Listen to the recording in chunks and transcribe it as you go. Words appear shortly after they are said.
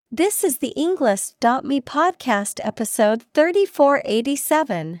This is the Englist.me podcast episode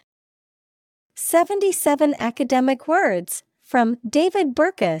 3487. 77 academic words from David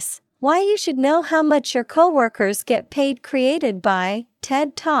Burkus. Why you should know how much your coworkers get paid, created by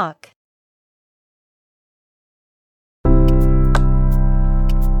TED Talk.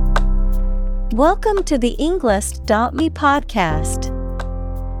 Welcome to the Englist.me podcast.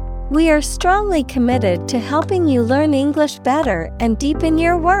 We are strongly committed to helping you learn English better and deepen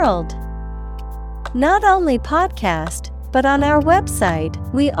your world. Not only podcast, but on our website,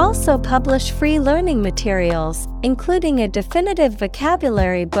 we also publish free learning materials, including a definitive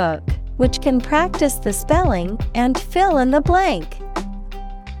vocabulary book, which can practice the spelling and fill in the blank.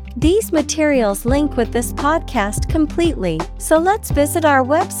 These materials link with this podcast completely, so let's visit our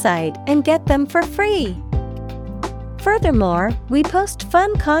website and get them for free. Furthermore, we post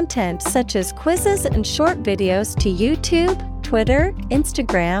fun content such as quizzes and short videos to YouTube, Twitter,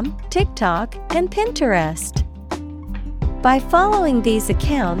 Instagram, TikTok, and Pinterest. By following these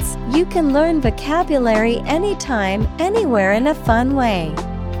accounts, you can learn vocabulary anytime, anywhere in a fun way.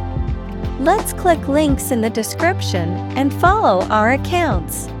 Let's click links in the description and follow our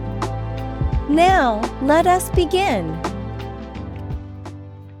accounts. Now, let us begin.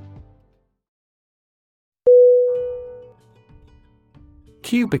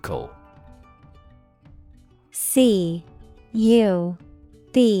 Cubicle. C-U-B-I-C-L-E.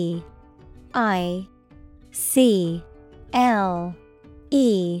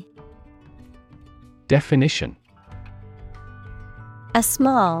 Definition: a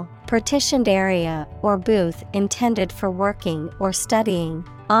small, partitioned area or booth intended for working or studying,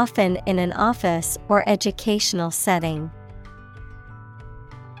 often in an office or educational setting.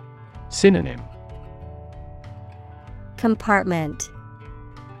 Synonym: compartment,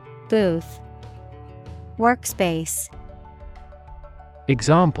 booth, workspace.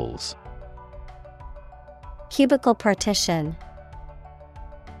 Examples: cubicle partition,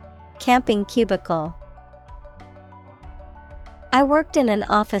 camping cubicle. I worked in an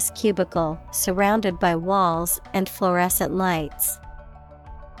office cubicle surrounded by walls and fluorescent lights.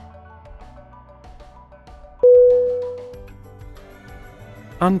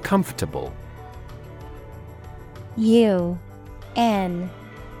 Uncomfortable. UNCOMFORTABLE.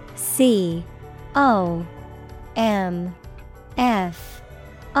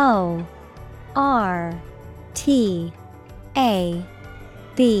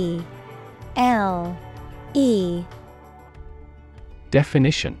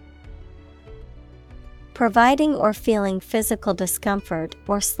 Definition: providing or feeling physical discomfort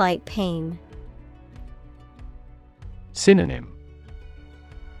or slight pain. Synonym: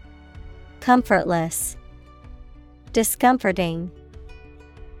 comfortless, discomforting,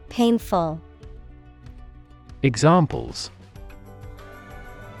 painful. Examples: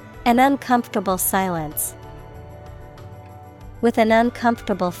 an uncomfortable silence, with an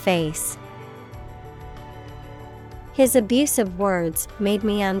uncomfortable face. His abusive words made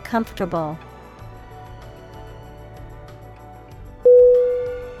me uncomfortable.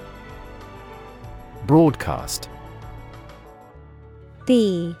 Broadcast.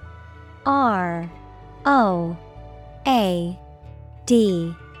 BROADCAST.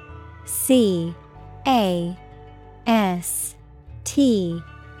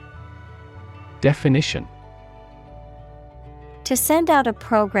 Definition: to send out a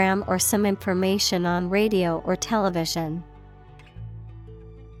program or some information on radio or television.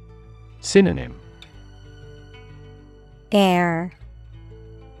 Synonym: air,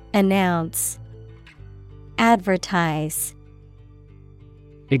 announce, advertise.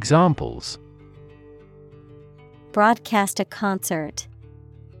 Examples: broadcast a concert,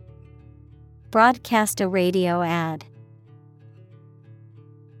 broadcast a radio ad.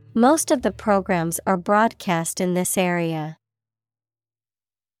 Most of the programs are broadcast in this area.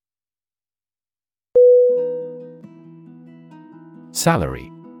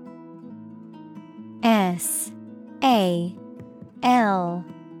 Salary. SALARY.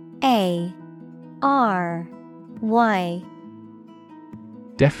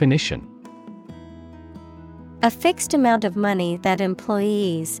 Definition: a fixed amount of money that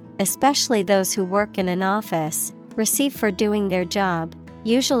employees, especially those who work in an office, receive for doing their job,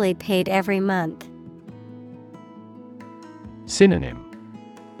 usually paid every month. Synonym: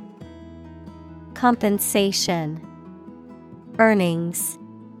 compensation, earnings,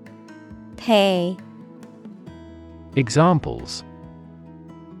 pay. Examples: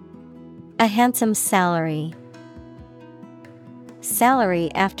 a handsome salary, salary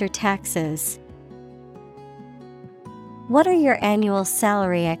after taxes. What are your annual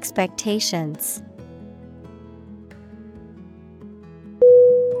salary expectations?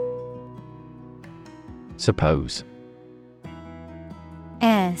 Suppose.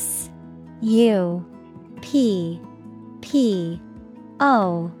 S-U-P-P-O-S-E.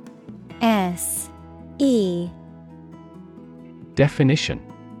 Definition.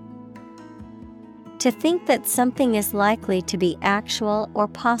 To think that something is likely to be actual or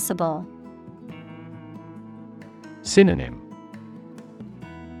possible. Synonym.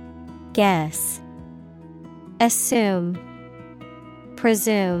 Guess, assume,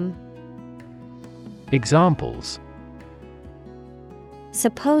 presume. Examples.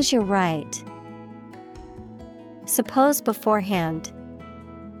 Suppose you're right. Suppose beforehand.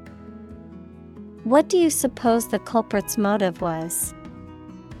 What do you suppose the culprit's motive was?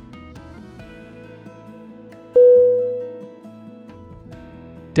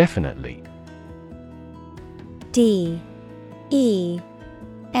 Definitely. D-E-F-I-N-I-T-E-L-Y.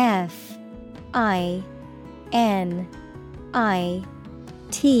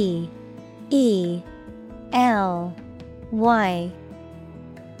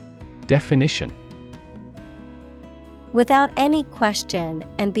 Definition. Without any question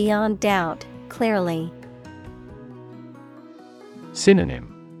and beyond doubt, clearly.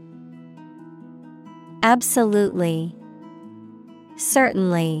 Synonym. Absolutely.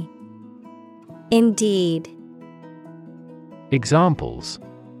 Certainly. Indeed. Examples.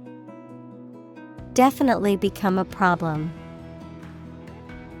 Definitely become a problem.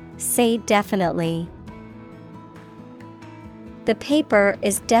 Say definitely. The paper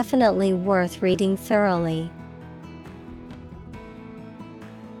is definitely worth reading thoroughly.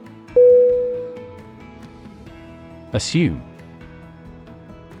 Assume.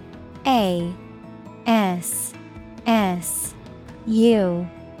 A-S-S-U-M-E.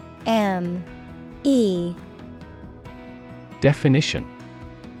 Definition.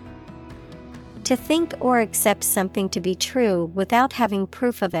 To think or accept something to be true without having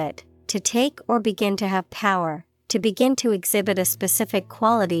proof of it, to take or begin to have power, to begin to exhibit a specific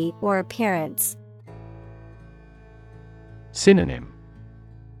quality or appearance. Synonym.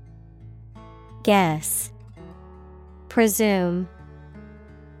 Guess, presume,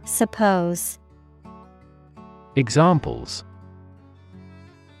 suppose. Examples.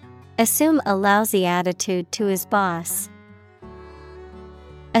 Assume a lousy attitude to his boss.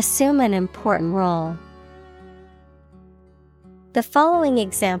 Assume an important role. The following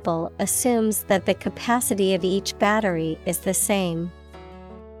example assumes that the capacity of each battery is the same.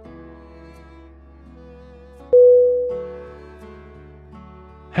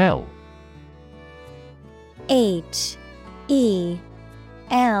 Hell. H-E-L-L.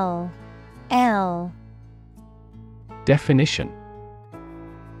 Definition.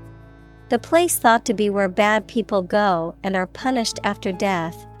 The place thought to be where bad people go and are punished after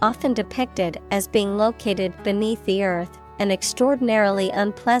death, often depicted as being located beneath the earth, an extraordinarily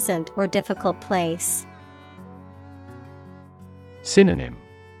unpleasant or difficult place. Synonym.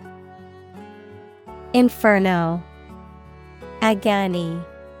 Inferno, agony,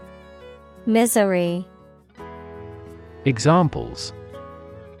 misery. Examples.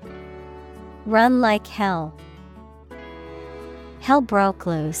 Run like hell. Hell broke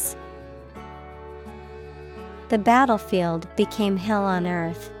loose. The battlefield became hell on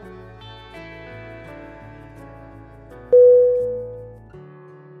earth.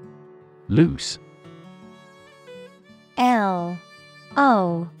 Loose. L-O-O-S-E.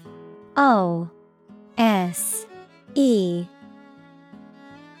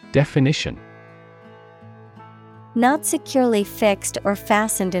 Definition. Not securely fixed or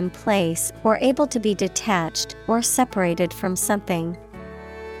fastened in place, or able to be detached or separated from something.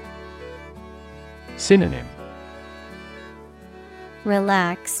 Synonym.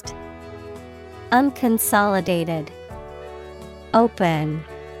 Relaxed, unconsolidated, open.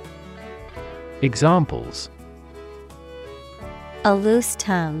 Examples. A loose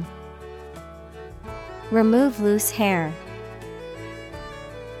tongue. Remove loose hair.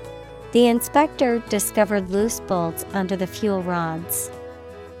 The inspector discovered loose bolts under the fuel rods.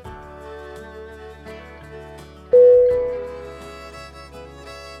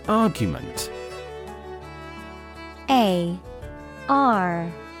 Argument. A-R-G-U-M-E-N-T.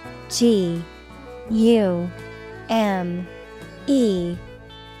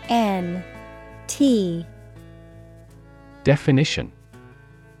 Definition.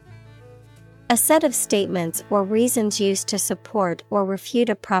 A set of statements or reasons used to support or refute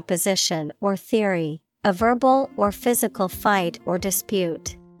a proposition or theory, a verbal or physical fight or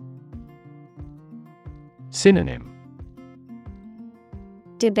dispute. Synonym.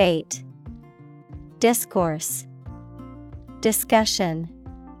 Debate, discourse, discussion.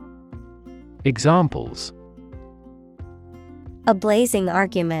 Examples. A blazing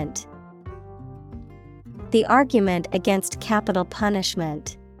argument. the argument against capital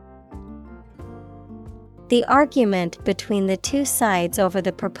punishment. The argument between the two sides over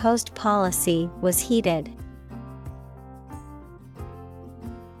the proposed policy was heated.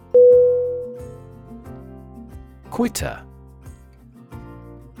 Quitter.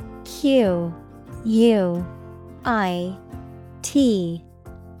 Q-U-I-T-T-E-R.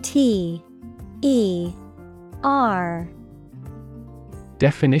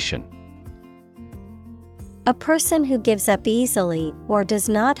 Definition: a person who gives up easily or does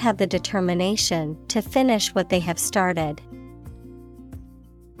not have the determination to finish what they have started.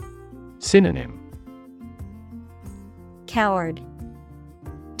 Synonym: Coward,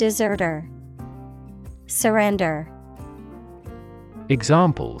 deserter, surrender.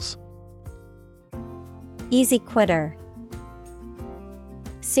 Examples: easy quitter,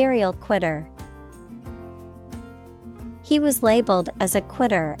 serial quitter. He was labeled as a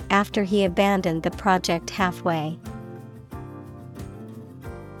quitter after he abandoned the project halfway.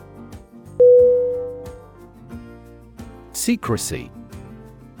 Secrecy.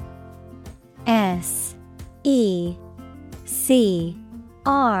 S-E-C-R-E-C-Y.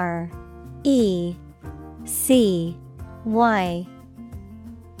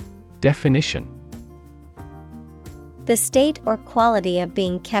 Definition: the state or quality of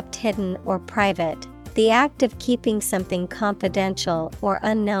being kept hidden or private, the act of keeping something confidential or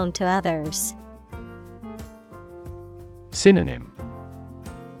unknown to others. Synonym: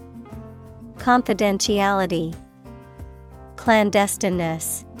 confidentiality,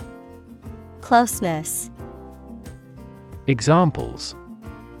 clandestineness, closeness. Examples: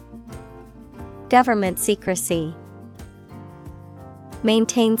 government secrecy,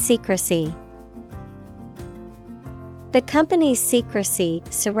 maintain secrecy. The company's secrecy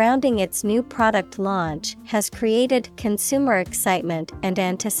surrounding its new product launch has created consumer excitement and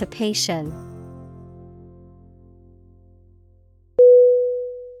anticipation.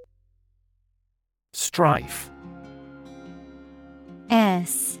 Strife.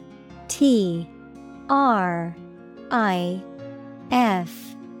 S-T-R-I-F-E.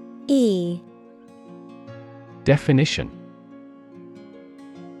 Definition: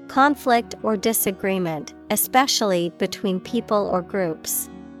 conflict or disagreement, especially between people or groups.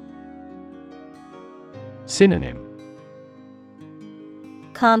 Synonym: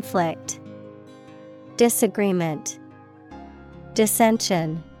 conflict, disagreement,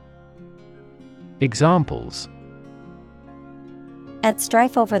 dissension. Examples: at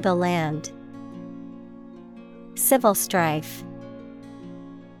strife over the land, civil strife.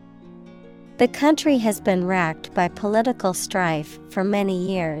 The country has been racked by political strife for many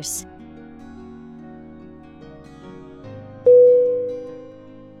years.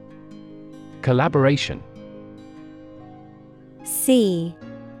 Collaboration.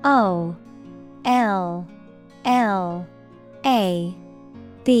 C-O-L-A-B-O-R-A-T-I-O-N.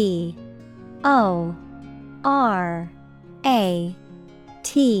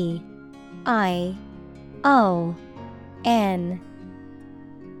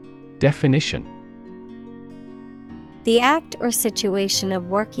 Definition: the act or situation of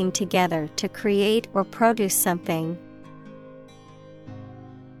working together to create or produce something.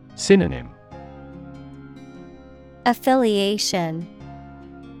 Synonym: affiliation,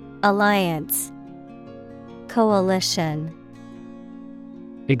 alliance, coalition.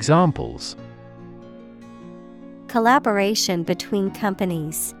 Examples: collaboration between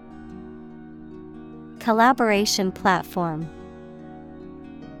companies, collaboration platform.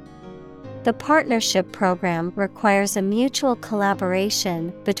 The partnership program requires a mutual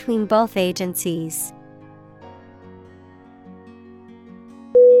collaboration between both agencies.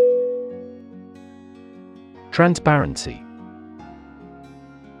 Transparency.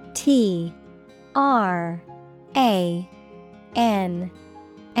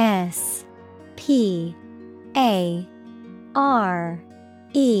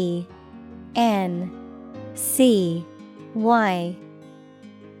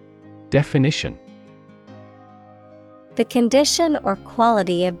 Definition: the condition or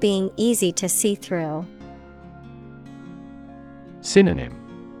quality of being easy to see through. Synonym: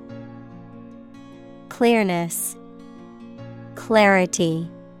 clearness, clarity,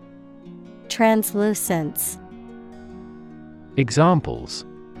 translucence. Examples: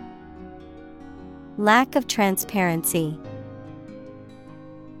 lack of transparency,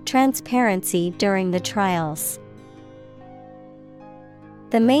 transparency during the trials.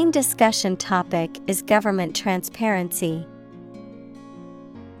 The main discussion topic is government transparency.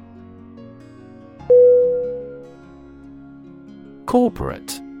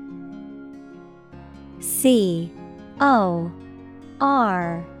 Corporate. C-O-R-P-O-R-A-T-E.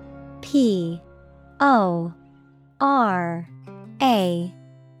 O R A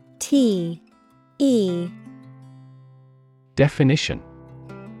T E. Definition: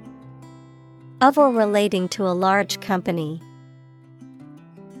 Of or relating to a large company.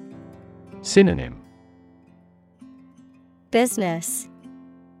 Synonym: Business,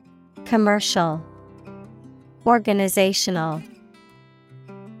 commercial, organizational.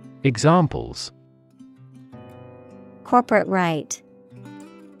 Examples: Corporate right,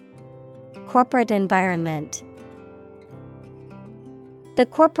 corporate environment. The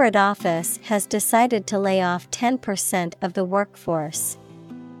corporate office has decided to lay off 10% of the workforce.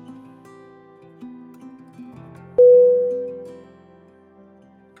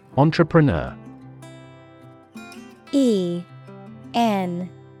 Entrepreneur. E N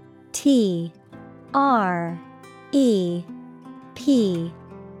T R E P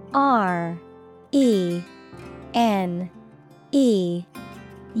R E N E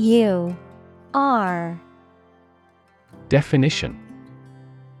U R. Definition: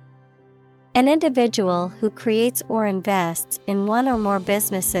 An individual who creates or invests in one or more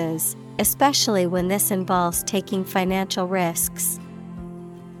businesses, especially when this involves taking financial risks.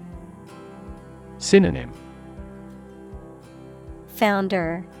 Synonym: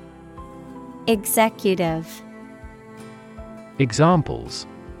 Founder, executive. Examples: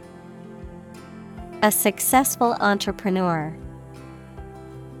 A successful entrepreneur,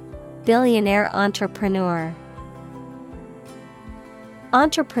 billionaire entrepreneur.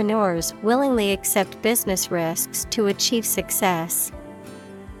 Entrepreneurs willingly accept business risks to achieve success.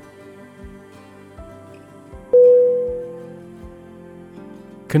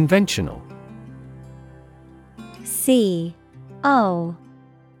 Conventional. C O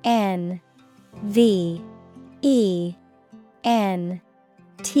N V E N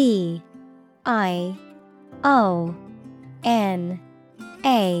T I O N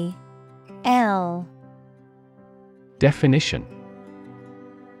A L. Definition: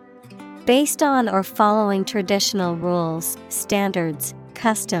 Based on or following traditional rules, standards,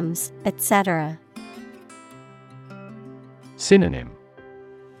 customs, etc. Synonym: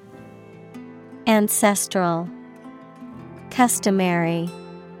 Ancestral, customary,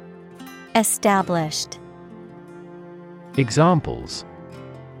 established. Examples: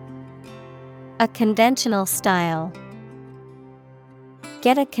 A conventional style.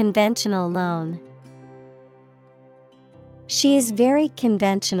 Get a conventional loan. She is very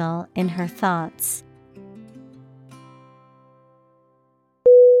conventional in her thoughts.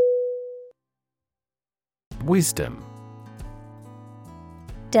 Wisdom.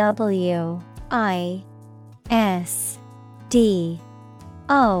 W I S D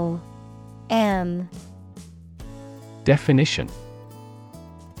O M. Definition: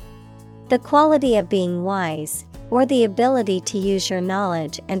 The quality of being wise, or the ability to use your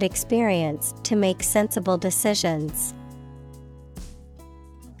knowledge and experience to make sensible decisions.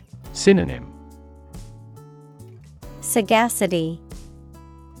 Synonym: Sagacity,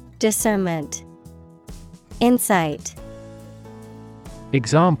 discernment, insight.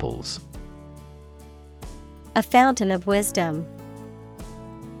 Examples: A fountain of wisdom.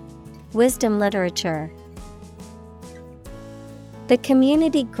 Wisdom literature. The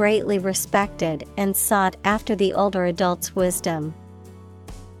community greatly respected and sought after the older adult's wisdom.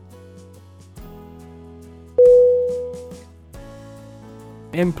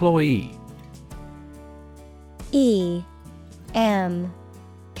 Employee. E M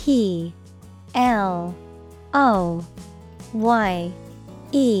P L O Y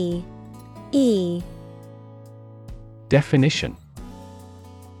E E. Definition: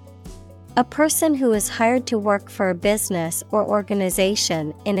 A person who is hired to work for a business or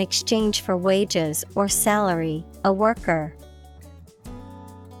organization in exchange for wages or salary, a worker.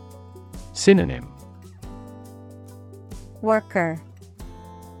 Synonym: Worker,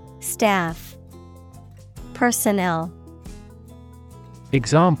 staff, personnel.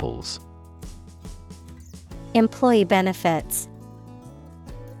 Examples: Employee benefits.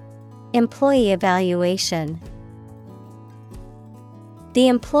 Employee evaluation. The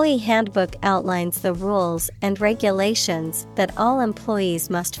employee handbook outlines the rules and regulations that all employees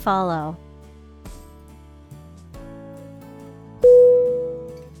must follow.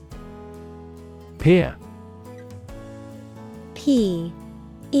 Peer. P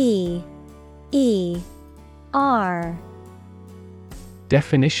E E R.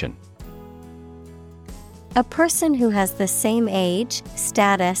 Definition: A person who has the same age,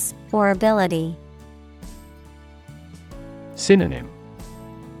 status, or ability. Synonym: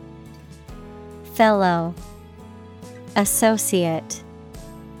 Fellow, associate,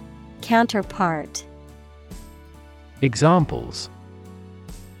 counterpart. Examples: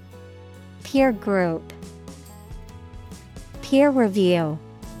 peer group, peer review.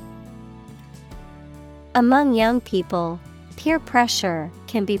 Among young people, peer pressure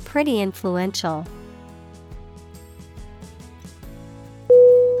can be pretty influential.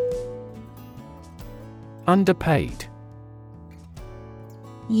 Underpaid.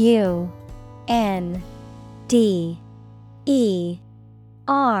 UNDERPAID.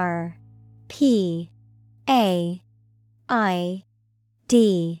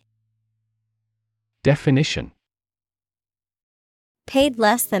 Definition: paid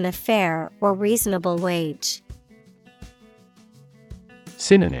less than a fair or reasonable wage.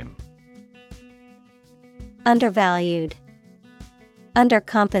 Synonym: Undervalued,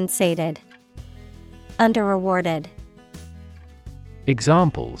 undercompensated, underrewarded.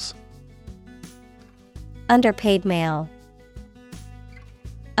 Examples: underpaid male,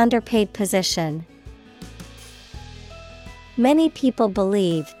 underpaid position. Many people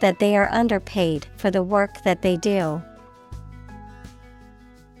believe that they are underpaid for the work that they do.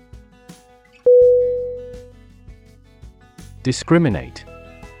 Discriminate.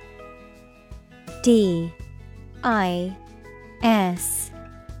 DISCRIMINATE.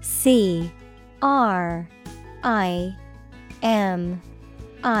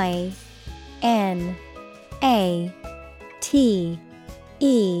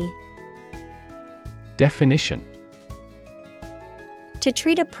 Definition: to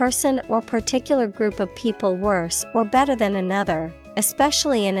treat a person or particular group of people worse or better than another,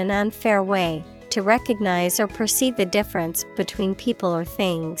 especially in an unfair way, to recognize or perceive the difference between people or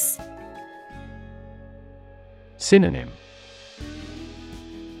things. Synonym: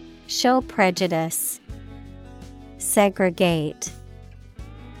 show prejudice, segregate,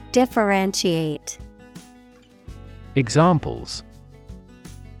 differentiate. Examples: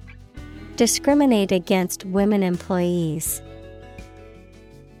 discriminate against women employees,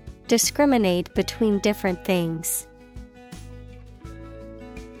 discriminate between different things.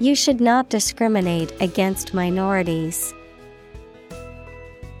 You should not discriminate against minorities.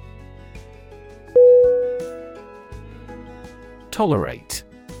 Tolerate.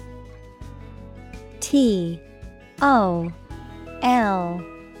 TOLERATE.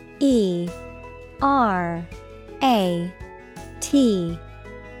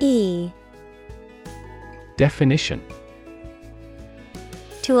 Definition: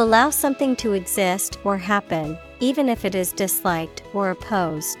 to allow something to exist or happen, even if it is disliked or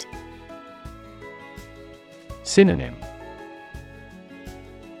opposed. Synonym: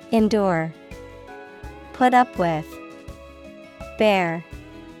 endure, put up with, bear.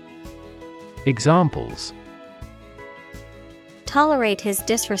 Examples: tolerate his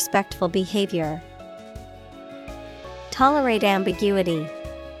disrespectful behavior, tolerate ambiguity.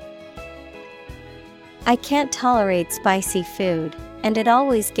 I can't tolerate spicy food, and it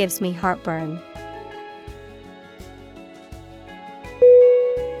always gives me heartburn.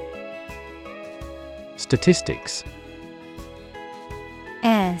 Statistics.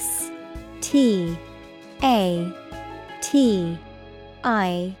 STATISTICS.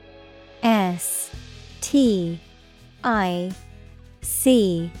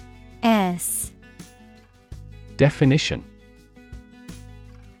 Definition: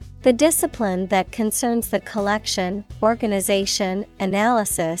 the discipline that concerns the collection, organization,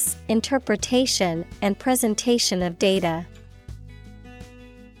 analysis, interpretation, and presentation of data.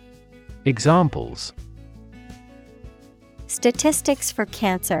 Examples: statistics for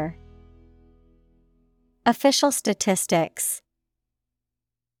cancer, official statistics.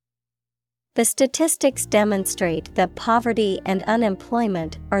 The statistics demonstrate that poverty and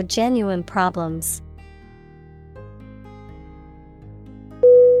unemployment are genuine problems.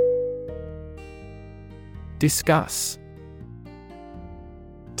 Discuss.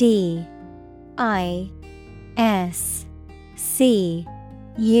 DISCUSS.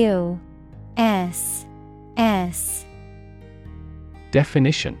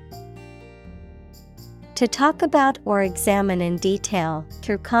 Definition: to talk about or examine in detail,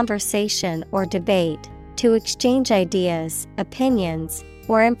 through conversation or debate, to exchange ideas, opinions,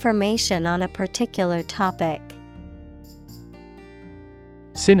 or information on a particular topic.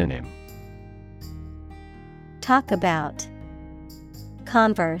 Synonym: talk about,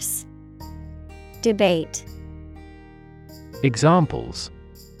 converse, debate. Examples: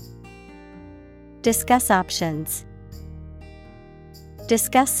 discuss options,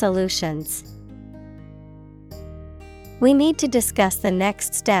 discuss solutions. We need to discuss the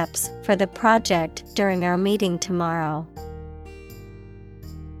next steps for the project during our meeting tomorrow.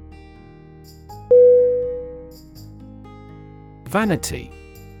 Vanity.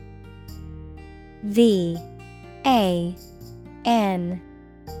 VANITY.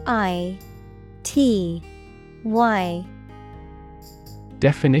 T Y.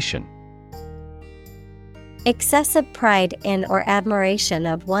 Definition: excessive pride in or admiration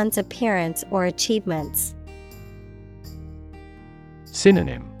of one's appearance or achievements.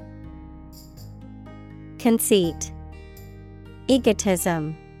 Synonym: Conceit,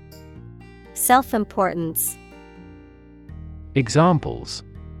 egotism, self-importance. Examples: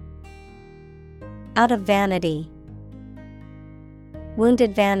 out of vanity,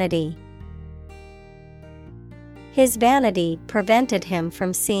 wounded vanity. His vanity prevented him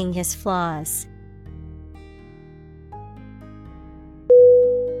from seeing his flaws.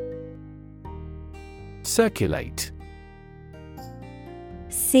 Circulate.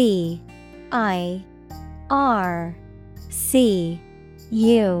 C-I-R-C-U-L-A-T-E.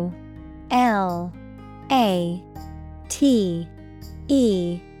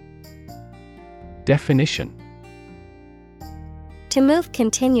 Definition: to move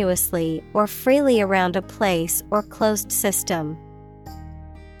continuously or freely around a place or closed system.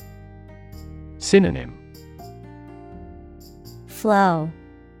 Synonym: Flow,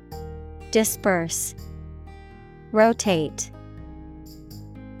 disperse, rotate.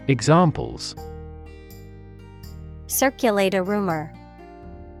 Examples: circulate a rumor,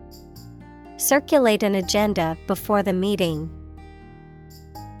 circulate an agenda before the meeting.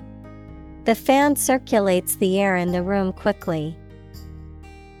 The fan circulates the air in the room quickly.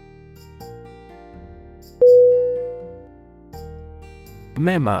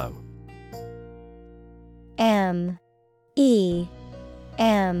 Memo. M-E-M-O.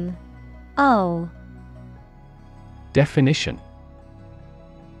 Definition: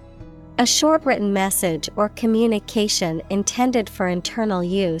 a short written message or communication intended for internal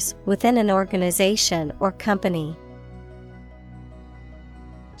use within an organization or company.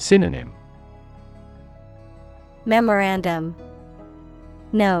 Synonym: memorandum,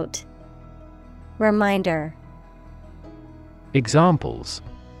 note, reminder. Examples: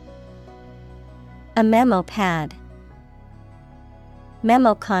 a memo pad,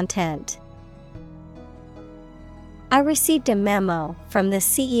 memo content. I received a memo from the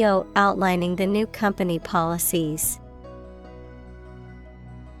CEO outlining the new company policies.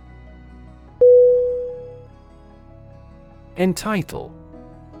 Entitle.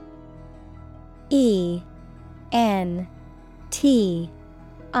 E-N-T-I-T-L-E.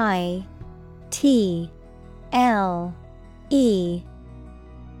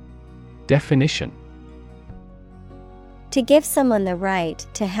 Definition: to give someone the right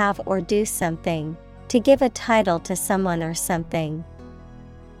to have or do something, to give a title to someone or something.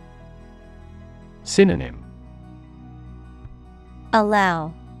 Synonym: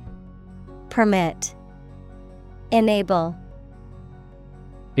 allow, permit, enable.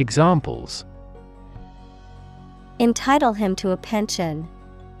 Examples: entitle him to a pension,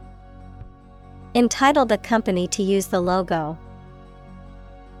 entitle the company to use the logo.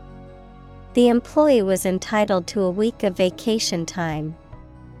 The employee was entitled to a week of vacation time.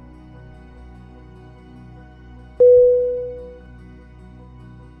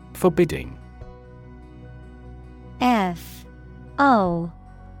 Forbidding. F-O-R-B-I-D-D-I-N-G.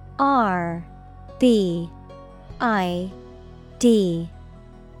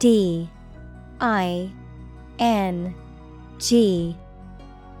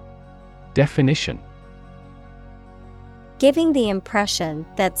 Definition: giving the impression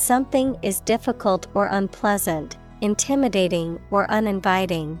that something is difficult or unpleasant, intimidating or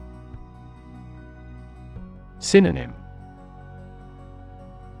uninviting. Synonym: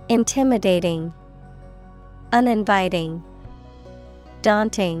 intimidating, uninviting,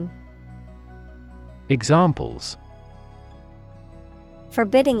 daunting. Examples: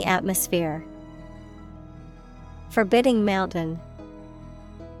 forbidding atmosphere, forbidding mountain.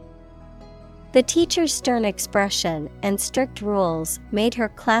 The teacher's stern expression and strict rules made her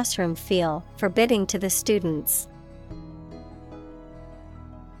classroom feel forbidding to the students.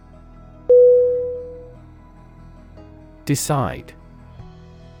 Decide.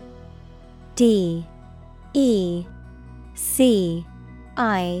 D-E-C-I-D-E.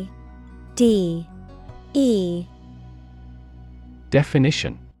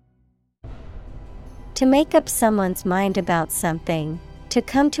 Definition: to make up someone's mind about something, to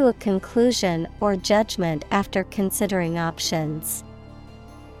come to a conclusion or judgment after considering options.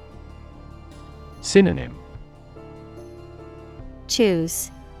 Synonym: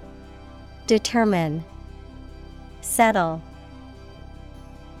 choose, determine, settle.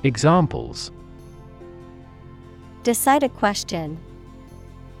 Examples: decide a question,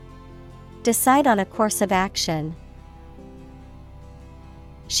 decide on a course of action.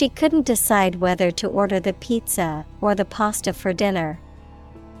 She couldn't decide whether to order the pizza or the pasta for dinner.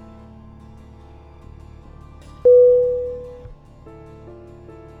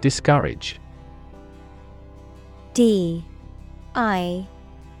 Discourage. Discourage.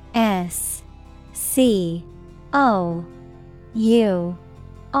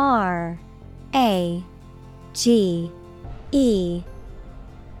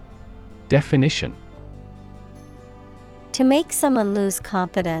 Definition. To make someone lose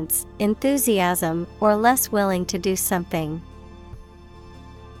confidence, enthusiasm, or less willing to do something.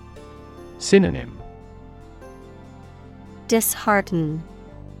 Synonym. Dishearten,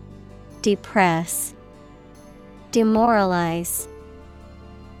 depress, demoralize.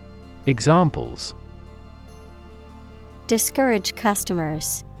 Examples. Discourage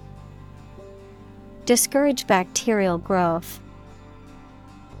customers. Discourage bacterial growth.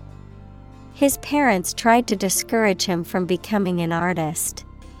 His parents tried to discourage him from becoming an artist.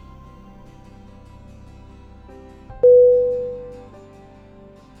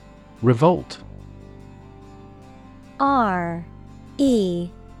 Revolt. REVOLT.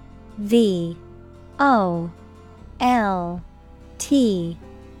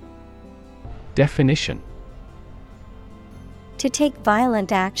 Definition. To take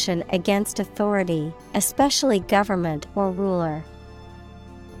violent action against authority, especially government or ruler.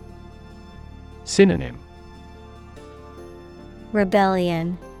 Synonym.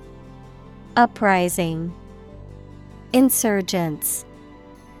 Rebellion, uprising, insurgents.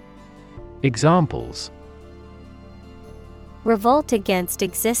 Examples. Revolt against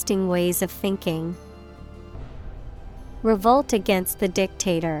existing ways of thinking. Revolt against the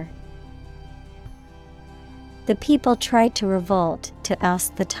dictator. The people tried to revolt to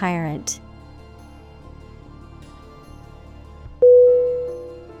oust the tyrant.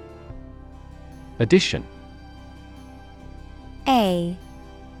 Addition. ADDITION.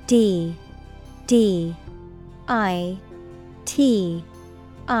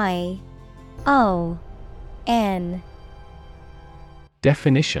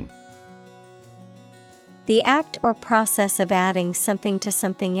 Definition. The act or process of adding something to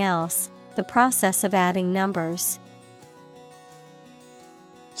something else, the process of adding numbers.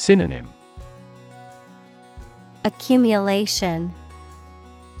 Synonym. Accumulation,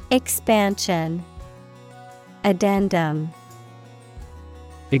 expansion, addendum.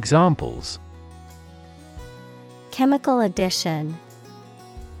 Examples. Chemical addition.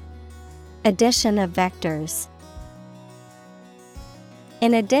 Addition of vectors.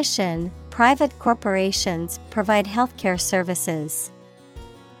 In addition, private corporations provide healthcare services.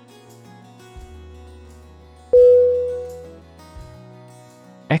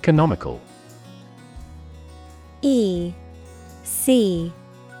 Economical. ECONOMICAL.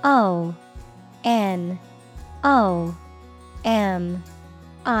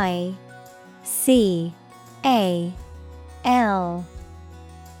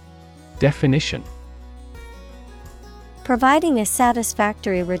 Definition. Providing a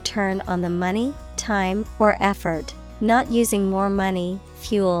satisfactory return on the money, time, or effort, not using more money,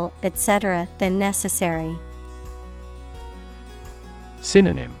 fuel, etc. than necessary.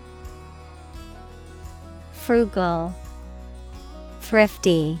 Synonym. Frugal,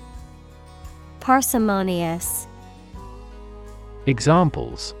 thrifty, parsimonious.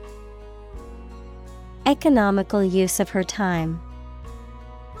 Examples. Economical use of her time.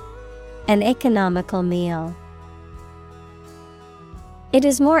 An economical meal. It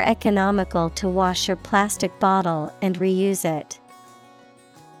is more economical to wash your plastic bottle and reuse it.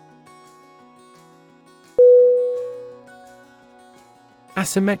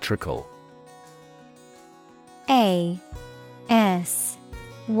 Asymmetrical. ASymmetrical.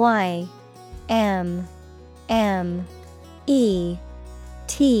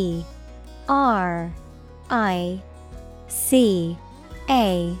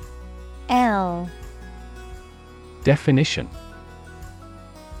 Definition.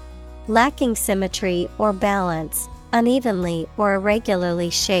 Lacking symmetry or balance, unevenly or irregularly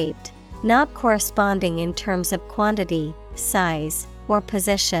shaped, not corresponding in terms of quantity, size, or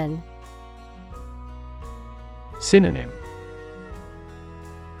position. Synonym.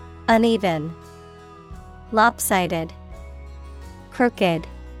 Uneven, lopsided, crooked.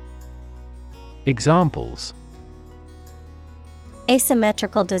 Examples.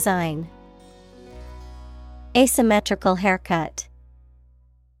 Asymmetrical design. Asymmetrical haircut.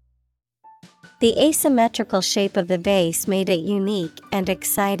 The asymmetrical shape of the vase made it unique and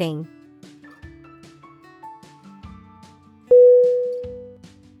exciting.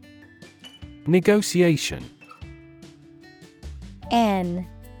 Negotiation. Negotiation.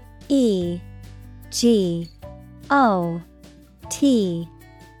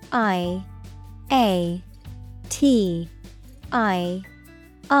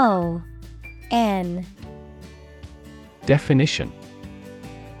 Definition.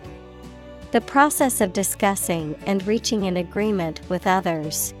 The process of discussing and reaching an agreement with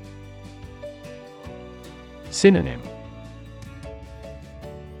others. Synonym: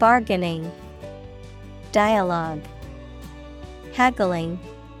 Bargaining, dialogue, haggling.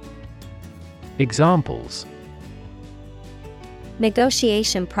 Examples: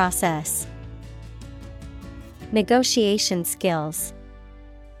 Negotiation process, negotiation skills.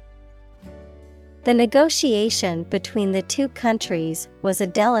 The negotiation between the two countries was a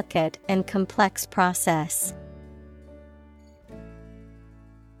delicate and complex process.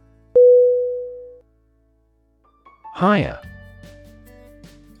 Hire.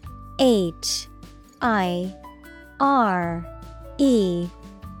 H-I-R-E.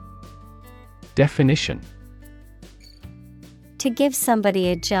 Definition: To give somebody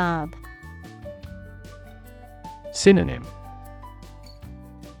a job. Synonym: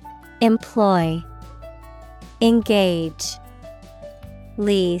 Employ, engage,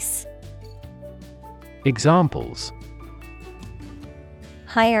 lease. Examples: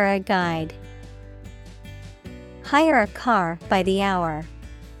 Hire a guide. Hire a car by the hour.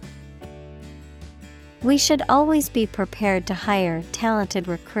 We should always be prepared to hire talented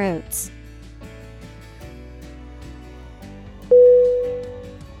recruits.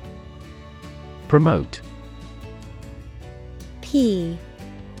 Promote. P-R-O-M-O-T-E.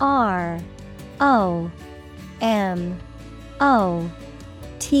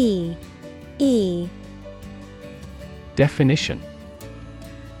 Definition: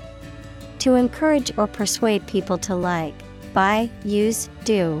 To encourage or persuade people to like, buy, use,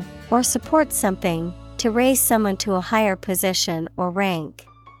 do, or support something, to raise someone to a higher position or rank.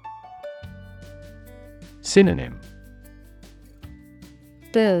 Synonym: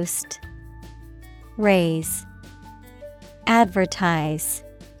 Boost, raise, advertise.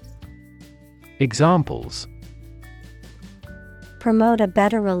 Examples: Promote a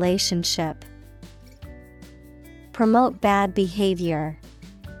better relationship. Promote bad behavior.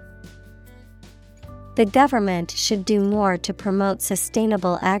 The government should do more to promote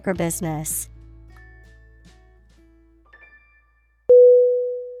sustainable agribusiness.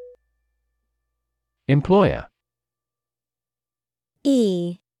 Employer.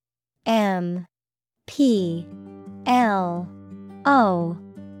 E-M-P-L-O-Y-E-R.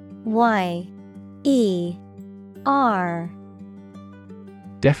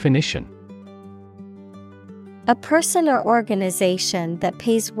 Definition: A person or organization that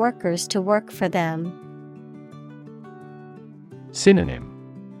pays workers to work for them. Synonym: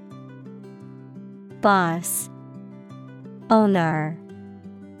 Boss, owner,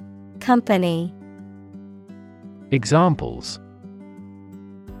 company. Examples: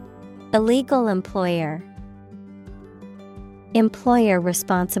 Illegal employer. Employer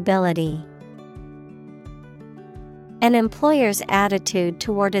responsibility. An employer's attitude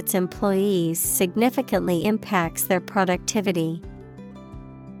toward its employees significantly impacts their productivity.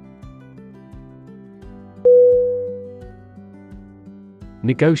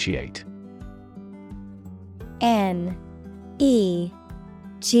 Negotiate. N-E-G-O-T-I-A-T-E.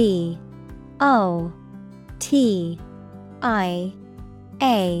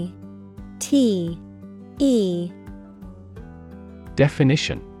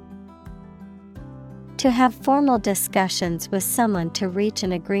 Definition: To have formal discussions with someone to reach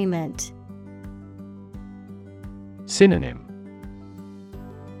an agreement. Synonym: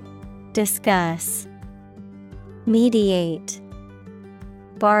 Discuss, mediate,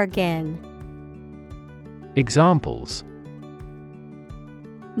 bargain. Examples: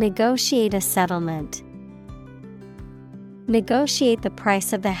 Negotiate a settlement. Negotiate the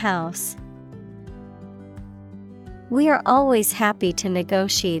price of the house. We are always happy to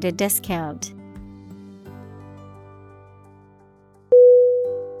negotiate a discount.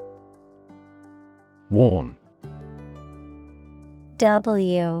 Warn.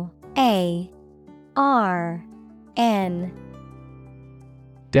 W-A-R-N.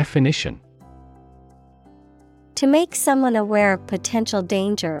 Definition: To make someone aware of potential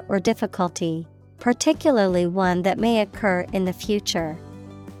danger or difficulty, particularly one that may occur in the future.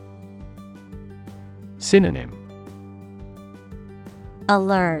 Synonym: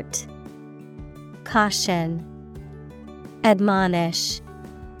 Alert, caution, admonish.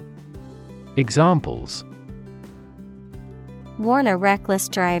 Examples: Warn a reckless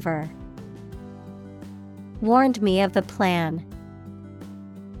driver. Warned me of the plan.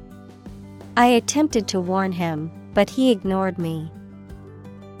 I attempted to warn him, but he ignored me.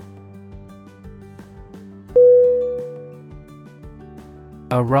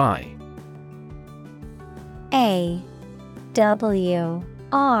 Awry. A-W-R-Y.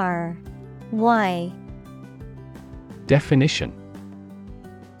 Definition: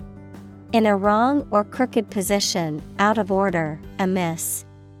 In a wrong or crooked position, out of order, amiss.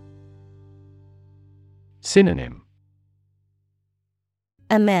 Synonym: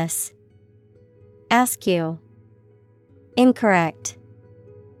 Amiss. Askew. Incorrect.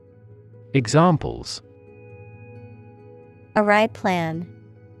 Examples: Awry plan.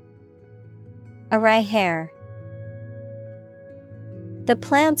 Awry hair. The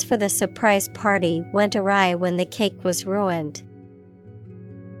plans for the surprise party went awry when the cake was ruined.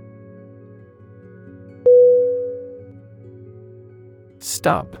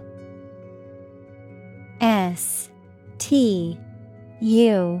 Stub. S-T-U-B.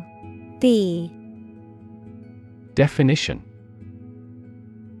 Definition: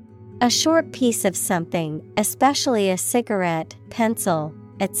 A short piece of something, especially a cigarette, pencil,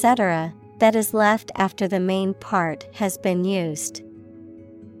 etc., that is left after the main part has been used.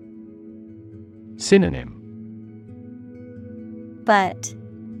 Synonym: Butt.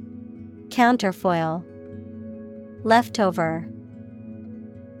 Counterfoil. Leftover.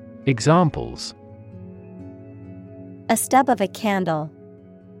 Examples: A stub of a candle.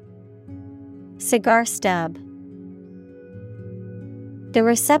 Cigar stub. The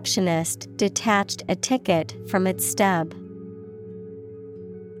receptionist detached a ticket from its stub.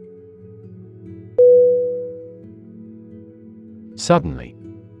 Suddenly.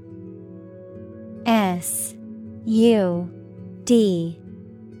 S-U-D-D-E-N-L-Y.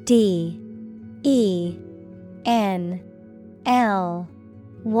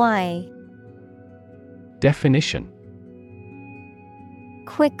 Definition: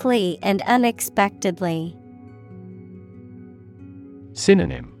 Quickly and unexpectedly.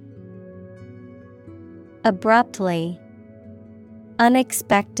 Synonym: Abruptly.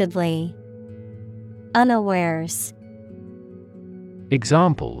 Unexpectedly. Unawares.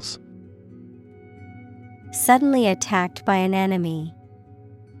 Examples: Suddenly attacked by an enemy.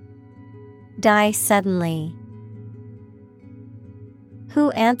 Die suddenly.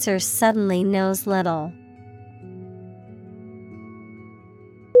 Who answers suddenly knows little.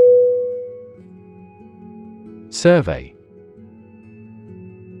 Survey.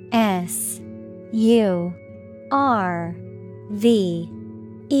 S-U-R-V-E-Y.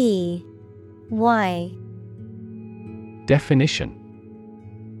 Definition: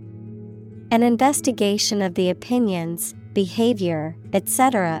 An investigation of the opinions, behavior,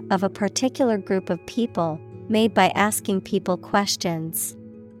 etc. of a particular group of people, made by asking people questions.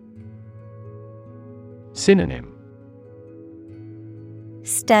 Synonym: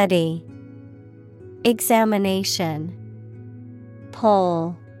 Study. Examination.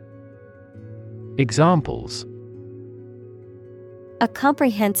 Poll. Examples: A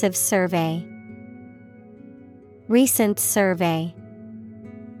comprehensive survey. Recent survey.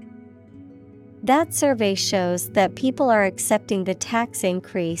 That survey shows that people are accepting the tax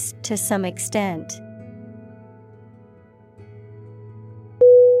increase to some extent.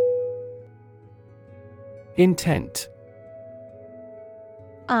 Intent.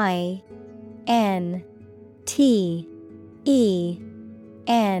 I-N-T-E-N-T.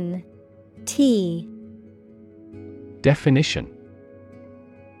 Definition: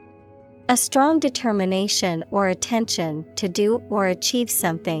 A strong determination or attention to do or achieve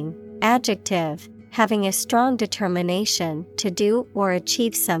something. Adjective, having a strong determination to do or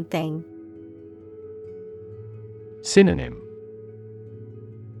achieve something. Synonym: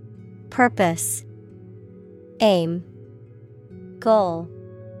 Purpose. Aim. Goal.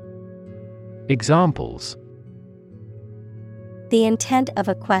 Examples: The intent of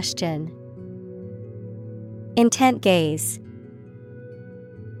a question. Intent gaze.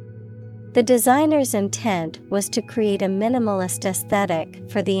 The designer's intent was to create a minimalist aesthetic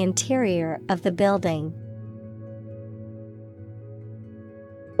for the interior of the building.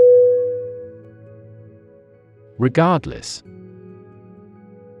 Regardless.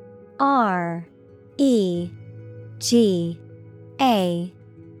 R-E-G-A-R-D-L-E-S-S.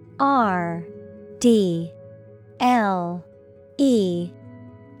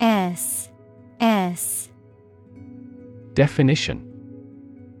 Definition: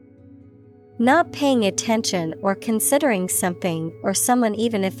 Not paying attention or considering something or someone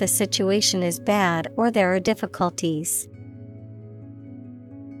even if the situation is bad or there are difficulties.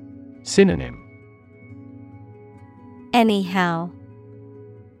 Synonym: Anyhow.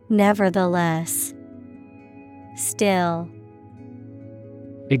 Nevertheless. Still.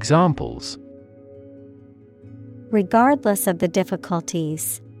 Examples: Regardless of the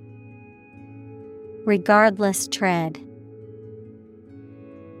difficulties. Regardless tread.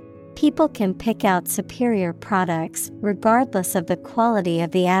 People can pick out superior products regardless of the quality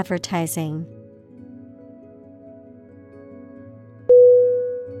of the advertising.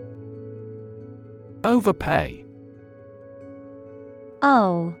 Overpay.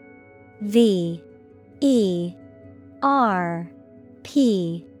 OVERPAY.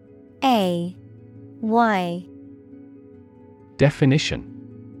 Definition.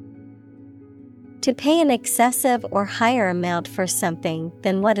 To pay an excessive or higher amount for something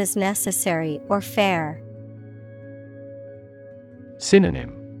than what is necessary or fair.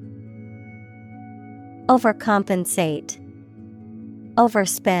 Synonym. Overcompensate,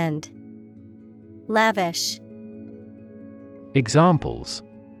 overspend, lavish. Examples.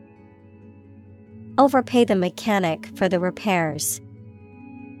 Overpay the mechanic for the repairs.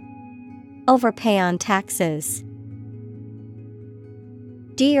 Overpay on taxes.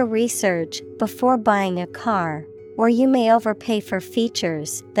 Do your research before buying a car, or you may overpay for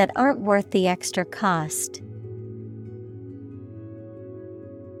features that aren't worth the extra cost.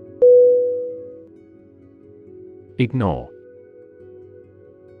 Ignore.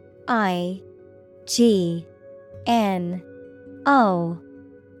 IGNORE.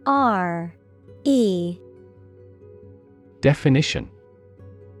 Definition.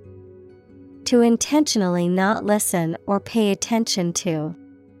 To intentionally not listen or pay attention to.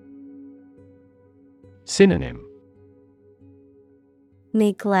 Synonym.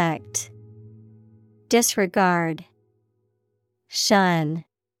 Neglect, disregard, shun.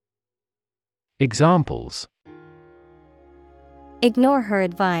 Examples. Ignore her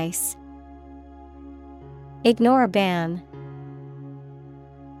advice. Ignore a ban.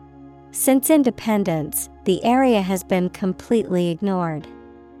 Since independence, the area has been completely ignored.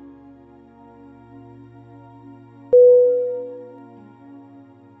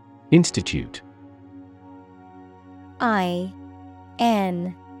 Institute.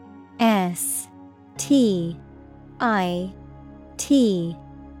 INSTITUTE.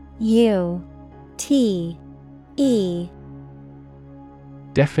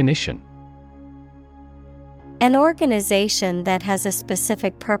 Definition. An organization that has a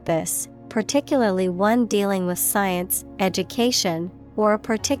specific purpose, particularly one dealing with science, education, or a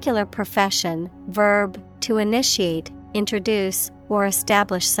particular profession. Verb, to initiate, introduce, or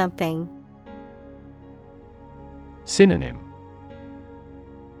establish something. Synonym.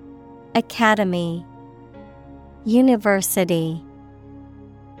 Academy, university,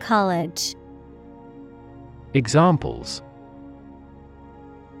 college. Examples.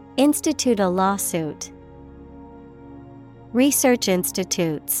 Institute a lawsuit. Research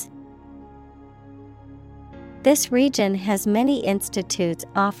institutes. This region has many institutes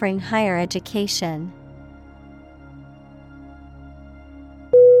offering higher education.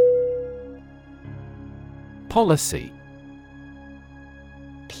 Policy.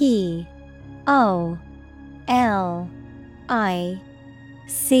 POLICY.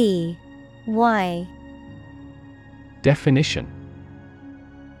 Definition.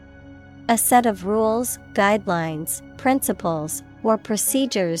 A set of rules, guidelines, principles, or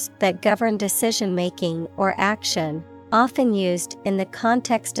procedures that govern decision-making or action, often used in the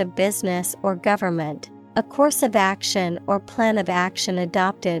context of business or government. A course of action or plan of action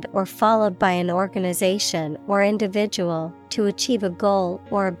adopted or followed by an organization or individual to achieve a goal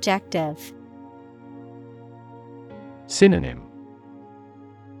or objective. Synonym.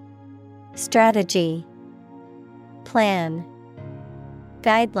 Strategy, plan,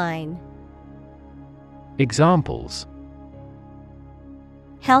 guideline. Examples.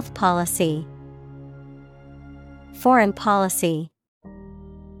 Health policy, foreign policy.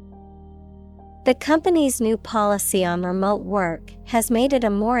 The company's new policy on remote work has made it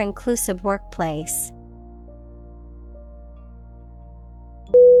a more inclusive workplace.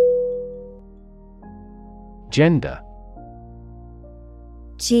 Gender.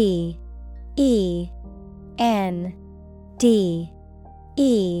 GENDER.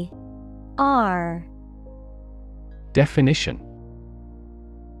 Definition.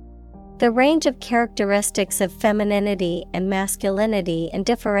 The range of characteristics of femininity and masculinity and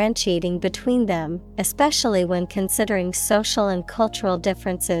differentiating between them, especially when considering social and cultural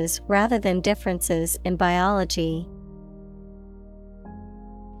differences rather than differences in biology.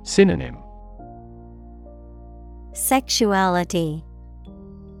 Synonym. Sexuality.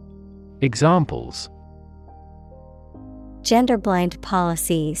 Examples. Gender-blind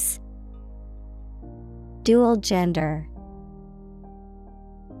policies. Dual gender.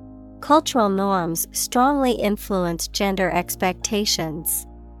 Cultural norms strongly influence gender expectations.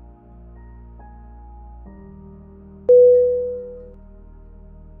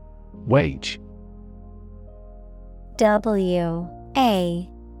 Wage. WAGE.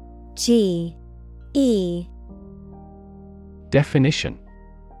 Definition.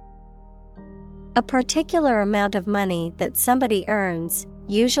 A particular amount of money that somebody earns,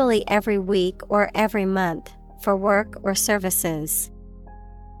 usually every week or every month, for work or services.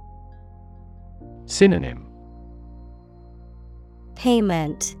 Synonym: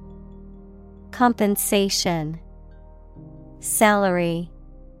 Payment, compensation, salary.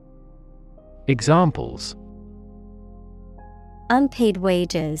 Examples: Unpaid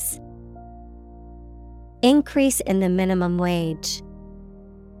wages. Increase in the minimum wage.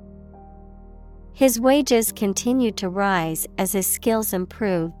 His wages continued to rise as his skills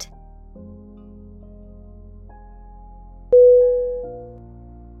improved.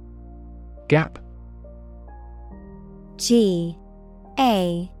 Gap. G-A-P.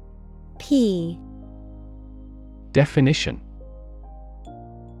 Definition: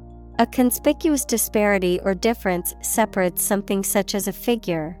 A conspicuous disparity or difference separates something such as a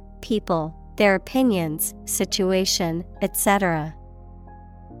figure, people, their opinions, situation, etc.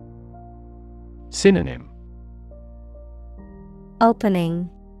 Synonym: Opening,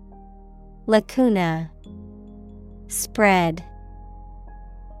 lacuna, spread.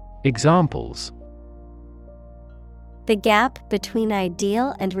 Examples: The gap between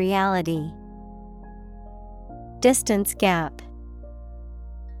ideal and reality. Distance gap.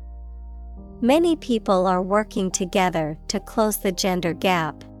 Many people are working together to close the gender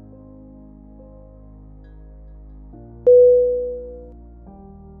gap.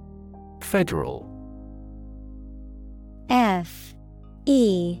 Federal. F-E-D-E-R-A-L.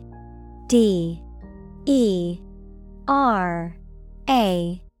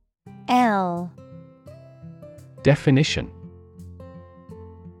 Definition: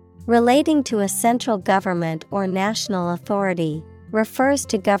 Relating to a central government or national authority, refers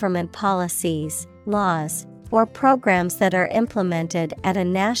to government policies, laws, or programs that are implemented at a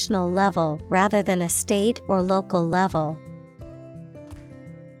national level rather than a state or local level.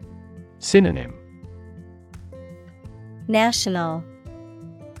 Synonym: National,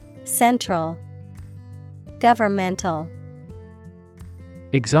 central, governmental.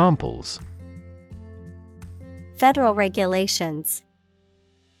 Examples: Federal regulations.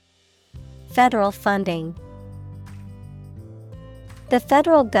 Federal funding. The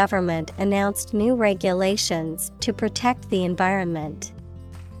federal government announced new regulations to protect the environment.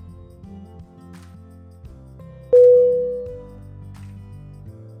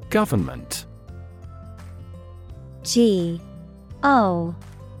 Government. G-O-V-E-R-N-M-E-N-T.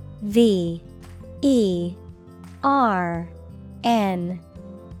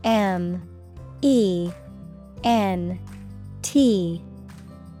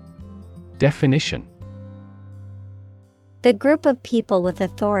 Definition: The group of people with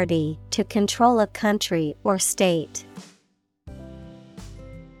authority to control a country or state.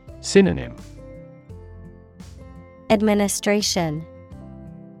 Synonym: Administration,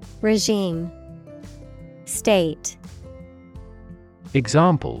 regime, state.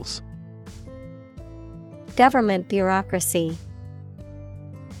 Examples: Government bureaucracy.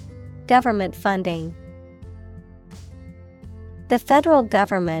 Government funding. The federal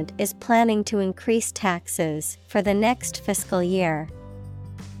government is planning to increase taxes for the next fiscal year.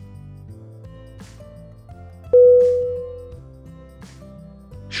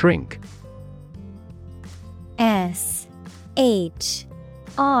 Shrink. S-H-R-I-N-K.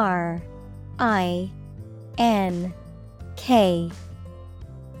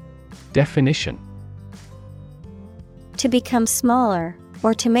 Definition: To become smaller,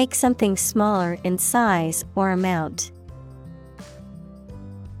 or to make something smaller in size or amount.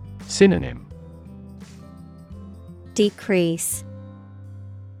 Synonym: Decrease,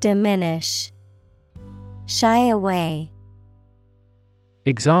 diminish, shy away.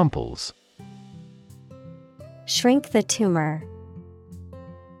 Examples: Shrink the tumor.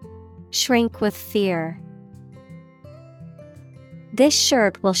 Shrink with fear. This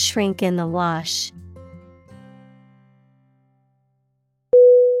shirt will shrink in the wash.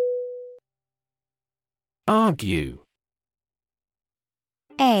 Argue.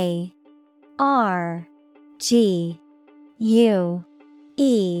 A-R-G-U-E.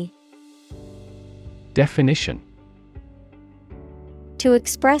 Definition: To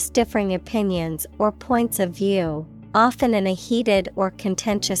express differing opinions or points of view, often in a heated or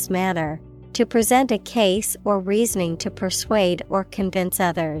contentious manner, to present a case or reasoning to persuade or convince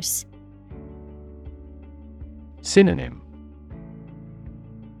others. Synonym: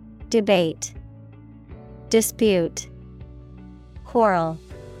 Debate, dispute, quarrel.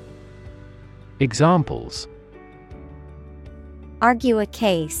 Examples: Argue a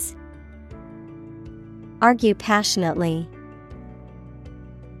case. Argue passionately.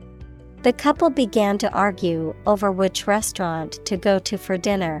 The couple began to argue over which restaurant to go to for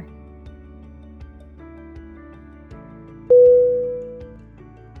dinner.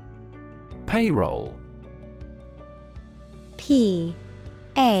 Payroll. Payroll.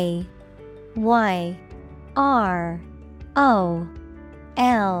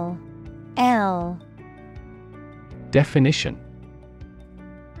 Definition: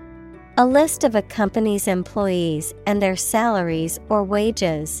 A list of a company's employees and their salaries or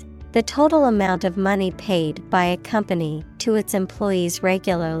wages, the total amount of money paid by a company to its employees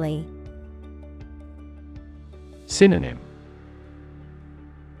regularly. Synonym: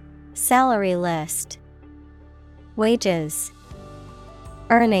 Salary list, wages,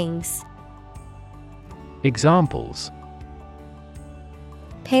 earnings. Examples: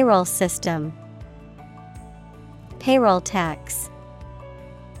 Payroll system, payroll tax.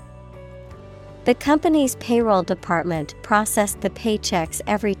 The company's payroll department processed the paychecks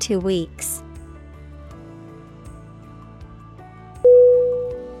every 2 weeks.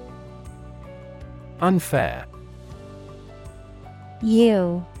 Unfair.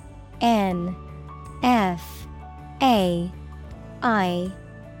 UNFAIR.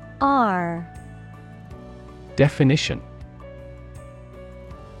 Definition: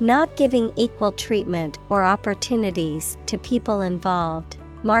 Not giving equal treatment or opportunities to people involved,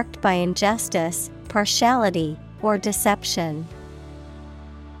 marked by injustice, partiality, or deception.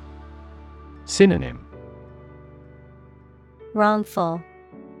 Synonym: Wrongful,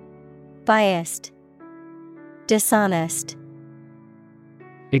 biased, dishonest.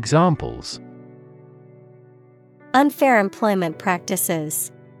 Examples: Unfair employment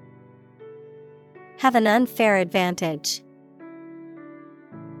practices. Have an unfair advantage.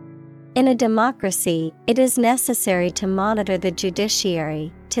 In a democracy, it is necessary to monitor the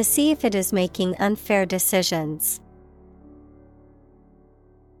judiciary to see if it is making unfair decisions.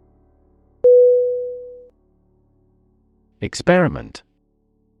 Experiment.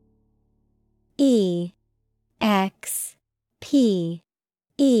 EXPERIMENT.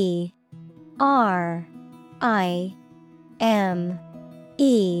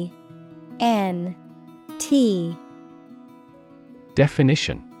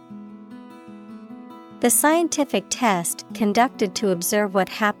 Definition: The scientific test conducted to observe what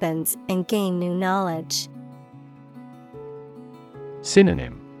happens and gain new knowledge.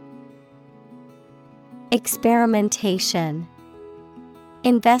 Synonym: Experimentation,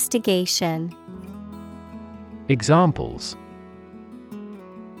 investigation. Examples: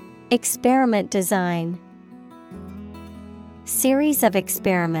 Experiment design. Series of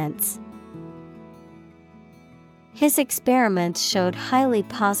experiments. His experiments showed highly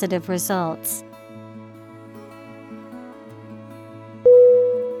positive results.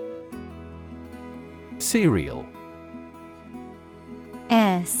 Cereal.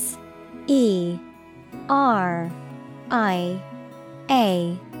 SERIAL.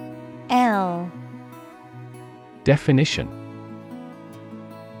 Definition: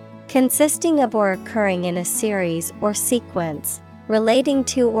 Consisting of or occurring in a series or sequence, relating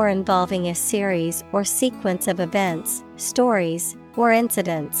to or involving a series or sequence of events, stories, or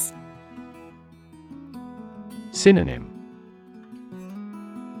incidents. Synonym: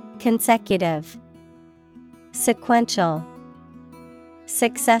 Consecutive, sequential,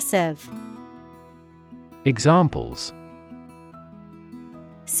 successive. Examples: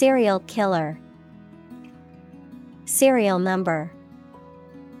 Serial killer. Serial number.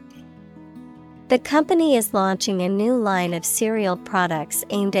 The company is launching a new line of cereal products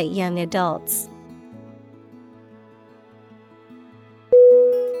aimed at young adults.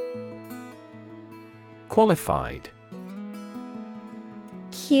 Qualified.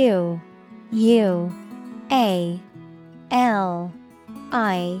 QUALIFIED.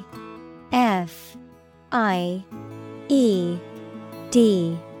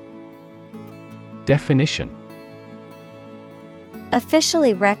 Definition: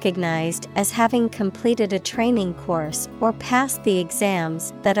 Officially recognized as having completed a training course or passed the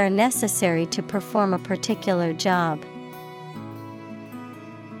exams that are necessary to perform a particular job.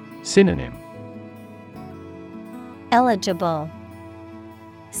 Synonym: Eligible,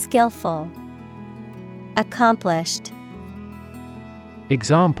 skillful, accomplished.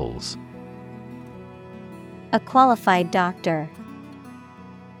 Examples: A qualified doctor.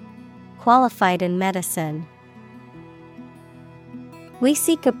 Qualified in medicine. We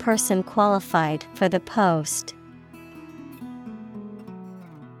seek a person qualified for the post.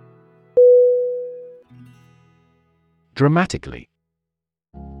 Dramatically.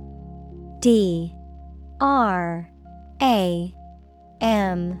 DRAMATICALLY.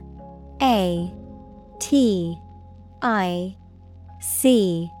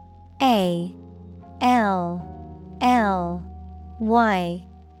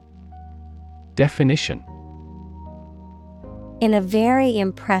 Definition: In a very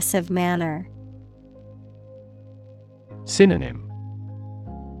impressive manner. Synonym: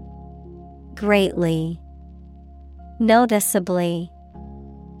 greatly, noticeably,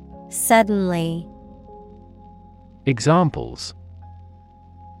 suddenly. Examples: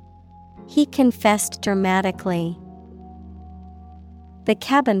 He confessed dramatically. The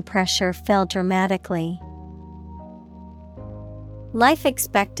cabin pressure fell dramatically. Life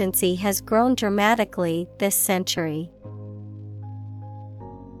expectancy has grown dramatically this century.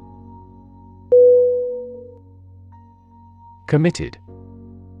 Committed.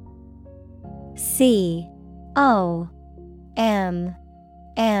 COMMITTED.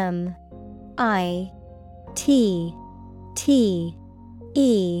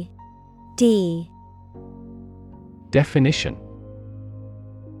 Definition: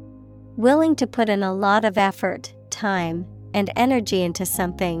 Willing to put in a lot of effort, time, and energy into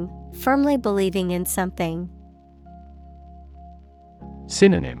something, firmly believing in something.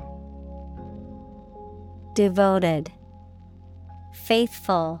 Synonym: Devoted,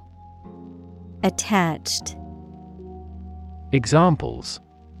 faithful, attached. Examples: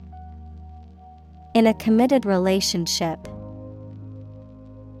 In a committed relationship.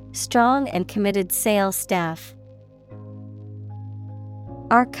 Strong and committed sales staff.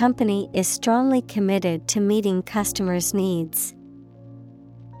 Our company is strongly committed to meeting customers' needs.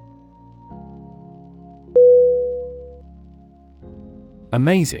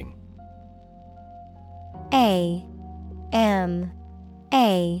 Amazing. AMAZING.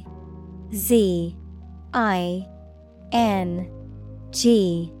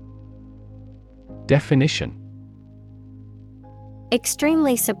 Definition: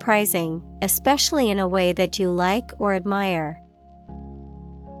 Extremely surprising, especially in a way that you like or admire.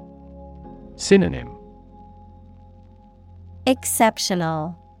 Synonym: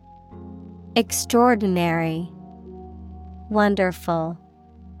 Exceptional, extraordinary, wonderful.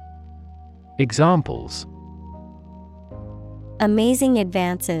 Examples: Amazing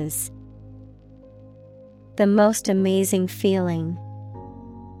advances. The most amazing feeling.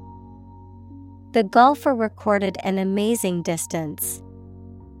 The golfer recorded an amazing distance.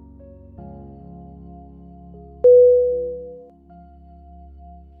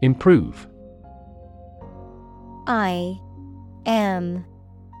 Improve. IMPROVE.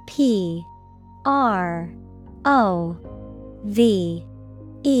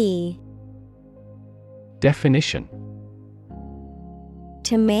 Definition: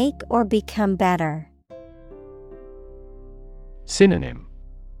 To make or become better. Synonym: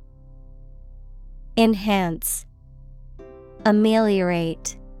 Enhance,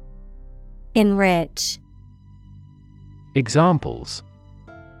 ameliorate, enrich. Examples: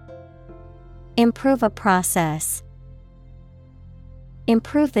 Improve a process.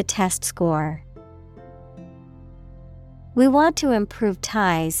 Improve the test score. We want to improve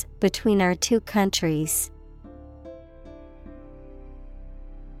ties between our two countries.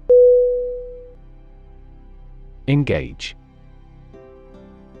 Engage.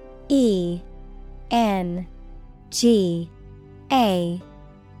 ENGAGE.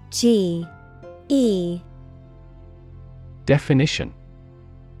 Definition: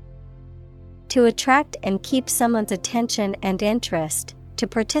 To attract and keep someone's attention and interest, to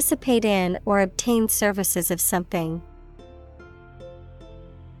participate in or obtain services of something.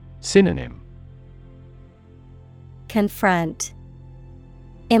 Synonym: Confront,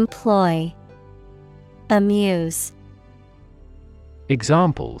 employ, amuse.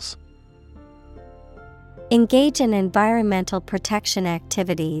 Examples: Engage in environmental protection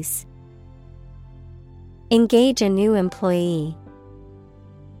activities. Engage a new employee.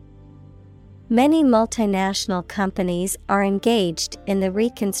 Many multinational companies are engaged in the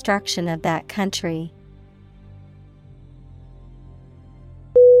reconstruction of that country.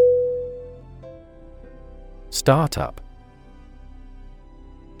 Startup.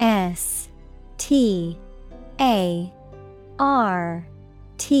 STARTUP.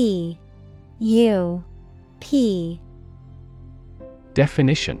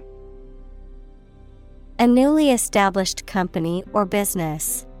 Definition: A newly established company or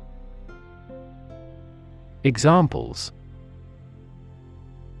business. Examples: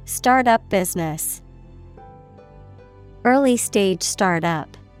 Startup business. Early stage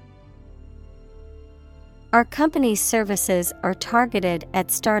startup. Our company's services are targeted at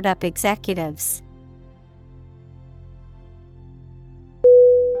startup executives.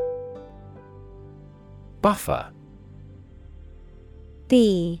 Buffer.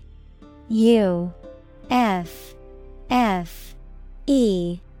 BUFFER.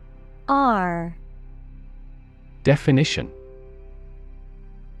 Definition: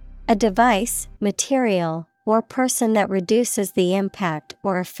 A device, material, or person that reduces the impact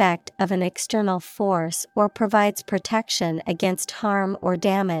or effect of an external force or provides protection against harm or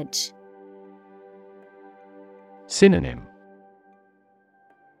damage. Synonym: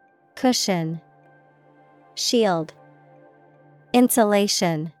 Cushion, shield,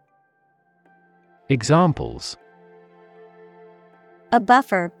 insulation. Examples: A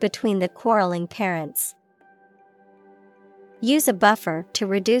buffer between the quarreling parents. Use a buffer to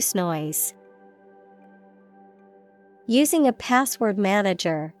reduce noise. Using a password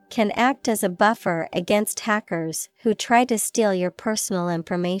manager can act as a buffer against hackers who try to steal your personal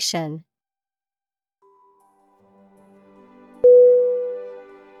information.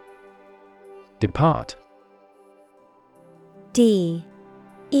 Depart. D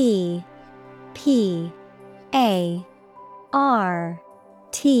E P A R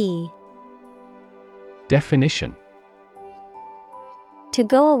T. Definition: To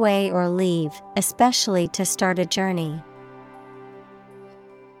go away or leave, especially to start a journey.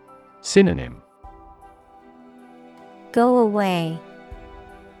 Synonym: Go away,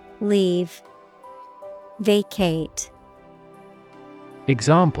 leave, vacate.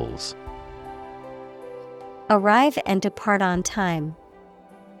 Examples: Arrive and depart on time.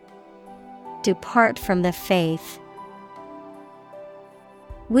 Depart from the faith.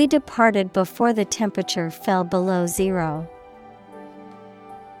 We departed before the temperature fell below 0.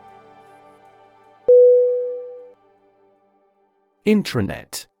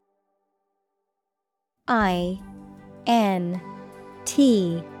 Intranet. INTRANET.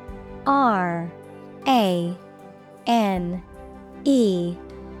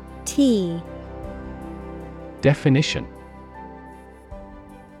 Definition: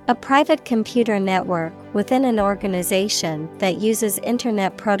 A private computer network within an organization that uses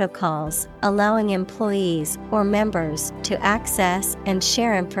Internet protocols, allowing employees or members to access and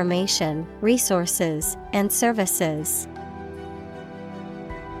share information, resources, and services.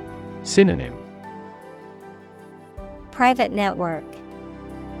 Synonym: Private network,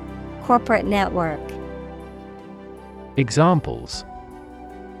 corporate network. Examples: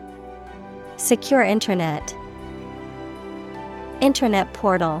 Secure Internet, Internet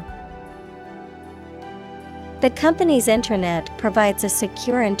portal. The company's intranet provides a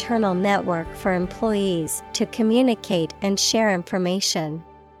secure internal network for employees to communicate and share information.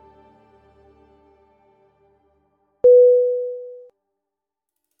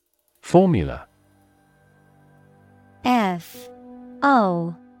 Formula. FORMULA.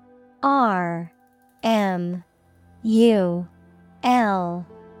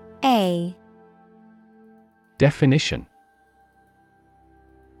 Definition: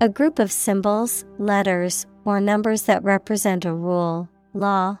 A group of symbols, letters, or numbers that represent a rule,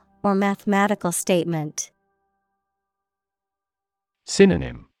 law, or mathematical statement.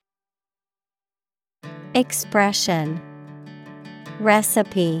 Synonym: Expression,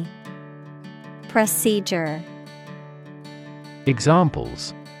 recipe, procedure.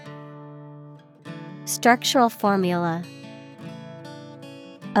 Examples: Structural formula,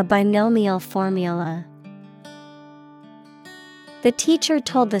 a binomial formula. The teacher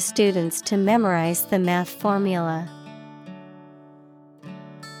told the students to memorize the math formula.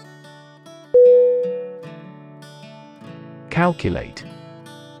 Calculate.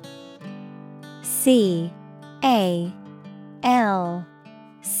 CALCULATE.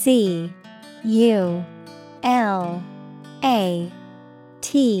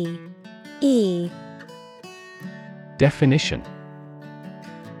 Definition: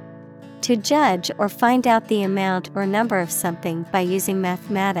 To judge or find out the amount or number of something by using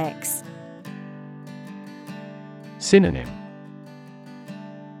mathematics. Synonym: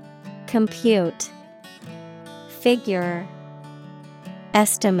 Compute, figure,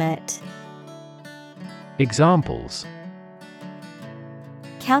 estimate. Examples: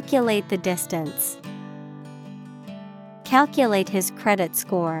 Calculate the distance. Calculate his credit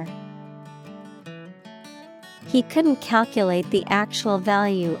score. He couldn't calculate the actual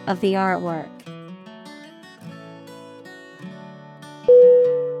value of the artwork.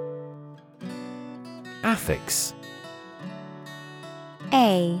 Affix.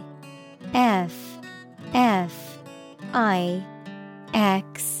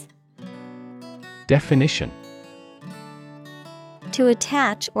 AFFIX. Definition: To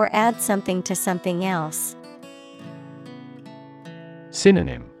attach or add something to something else.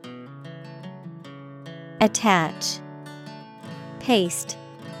 Synonym: Attach, paste,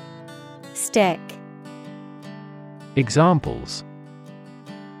 stick. Examples: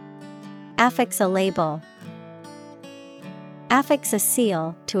 Affix a label. Affix a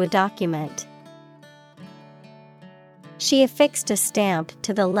seal to a document. She affixed a stamp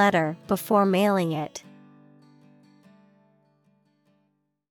to the letter before mailing it.